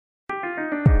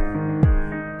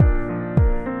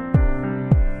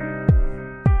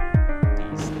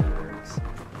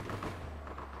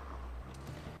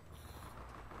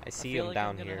see him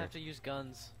down here. I'm gonna have to use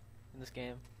guns in this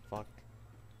game. Fuck.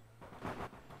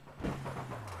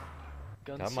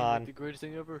 Guns Come seem on. like the greatest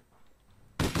thing ever.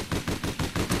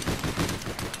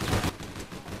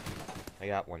 I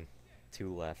got one.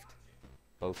 2 left.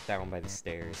 Both down by the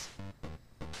stairs.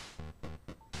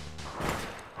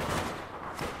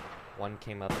 One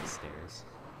came up the stairs.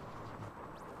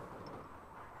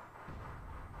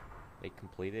 They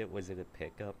completed it? Was it a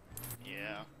pickup?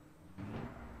 Yeah.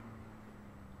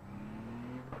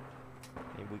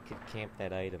 Maybe we could camp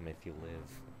that item if you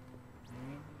live.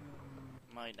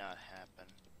 Might not happen.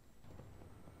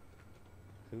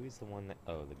 Who is the one that...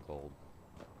 Oh, the gold.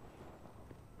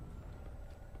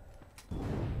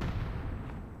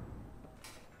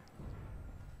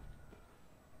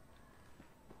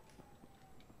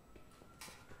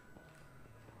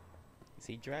 Is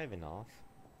he driving off?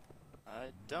 I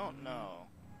don't know.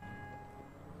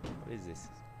 What is this?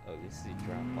 Oh, this is a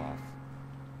drop off.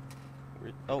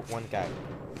 Oh, one guy.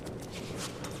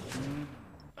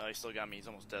 Oh, he still got me. He's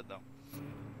almost dead, though.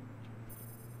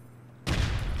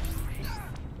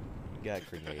 He got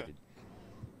grenaded.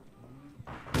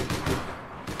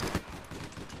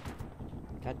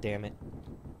 God damn it.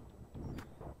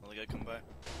 Another guy come by.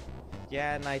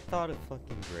 Yeah, and I thought a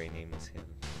fucking gray name was him.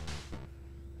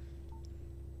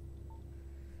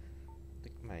 I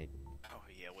think my... Oh,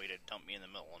 yeah, way to dump me in the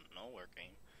middle of nowhere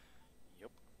game. Yep.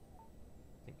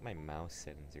 I think my mouse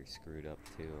settings are screwed up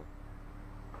too.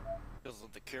 Because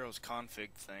of the Karo's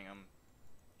config thing, I'm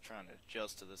trying to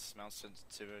adjust to this mouse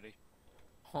sensitivity.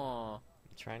 Huh. I'm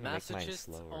trying to make mine Massachusetts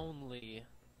slower. only.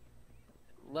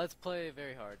 Let's play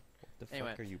very hard. What the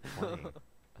Anyway. fuck are you playing?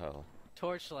 Oh.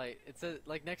 Torchlight. It's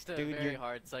like next to Dude, very you're-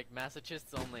 hard. It's like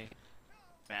Massachusetts only.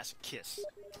 Mass kiss.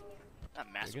 Not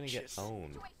You're mass gonna get kiss.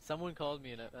 owned. Someone called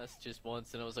me in a message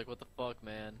once, and I was like, "What the fuck,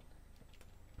 man?"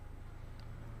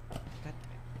 God,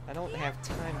 I don't have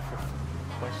time for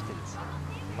questions.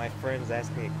 My friends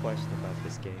asked me a question about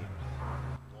this game.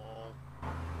 Lol.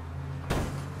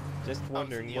 Just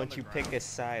wondering, the once you pick underground. a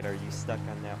side, are you stuck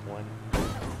on that one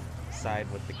side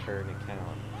with the current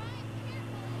account?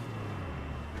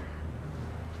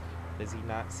 Does he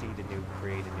not see the new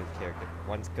create a new character?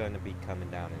 One's gonna be coming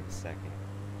down in a second.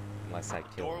 Unless I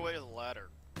kill him. Doorway to the ladder.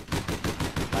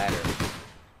 Ladder.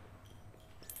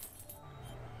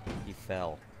 He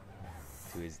fell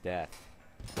to his death.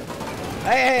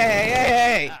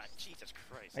 Hey! Ah, Jesus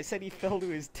Christ. I said he fell to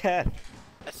his death.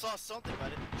 I saw something, but I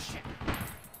didn't check.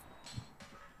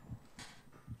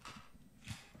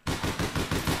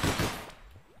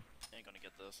 Ain't gonna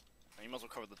get this. You might as well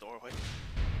cover the doorway.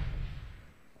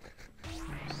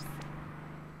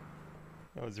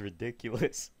 That was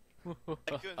ridiculous. I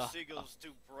couldn't see because it was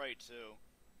too bright, too.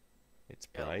 It's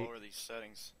Gotta bright. lower these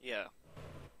settings. Yeah.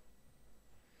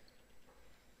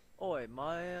 Oi,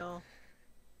 Mael.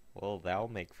 Well, that'll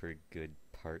make for a good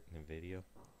part in the video.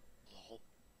 Lol.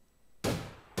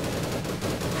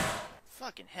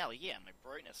 Fucking hell, yeah, my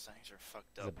brightness settings are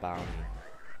fucked It's a up. bounty.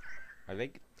 Are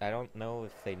they? I don't know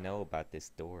if they know about this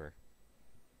door.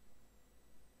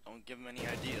 Don't give them any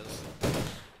ideas.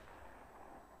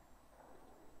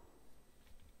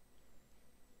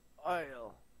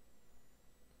 Oil.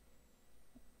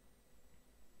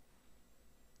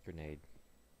 Grenade.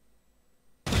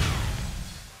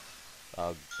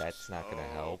 Oh, that's not gonna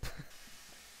help.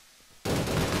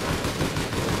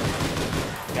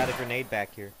 Got a grenade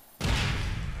back here.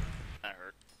 That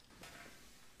hurt.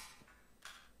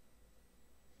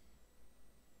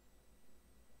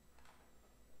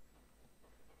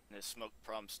 The smoke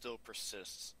problem still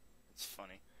persists. It's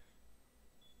funny.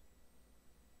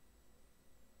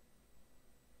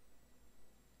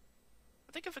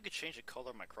 I think if I could change the color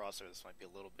of my crosshair, this might be a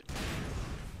little bit...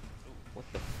 What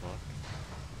the fuck?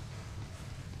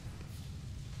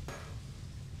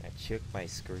 That shook my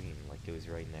screen like it was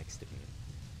right next to me.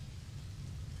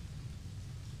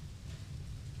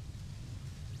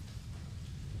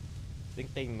 I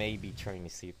think they may be trying to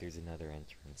see if there's another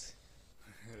entrance.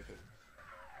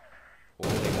 Or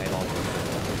they might all...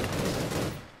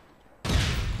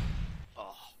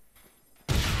 Oh,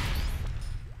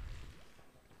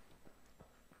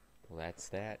 Well, that's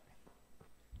that.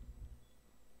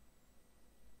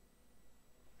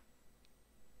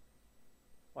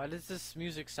 Why does this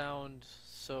music sound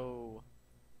so,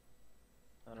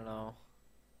 I don't know,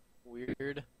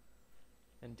 weird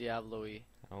and Diablo-y?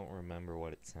 I don't remember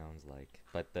what it sounds like,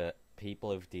 but the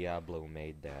people of Diablo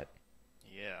made that.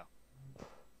 yeah.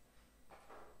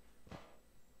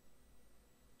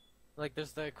 Like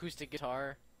there's the acoustic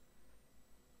guitar.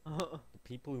 The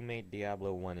people who made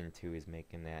Diablo 1 and 2 is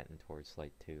making that in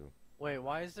Torchlight 2. Wait,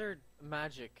 why is there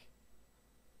magic?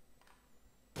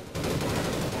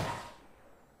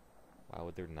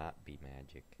 would there not be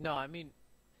magic? No, I mean,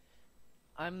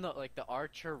 I'm the like the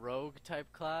archer rogue type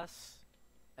class,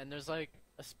 and there's like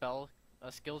a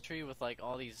skill tree with like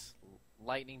all these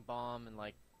lightning bomb and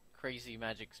like crazy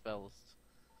magic spells.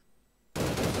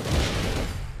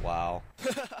 Wow.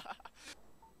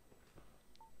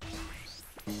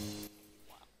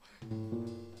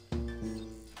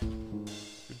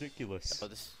 Ridiculous. Oh,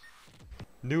 this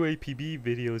New APB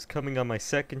videos coming on my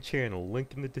second channel,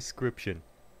 link in the description.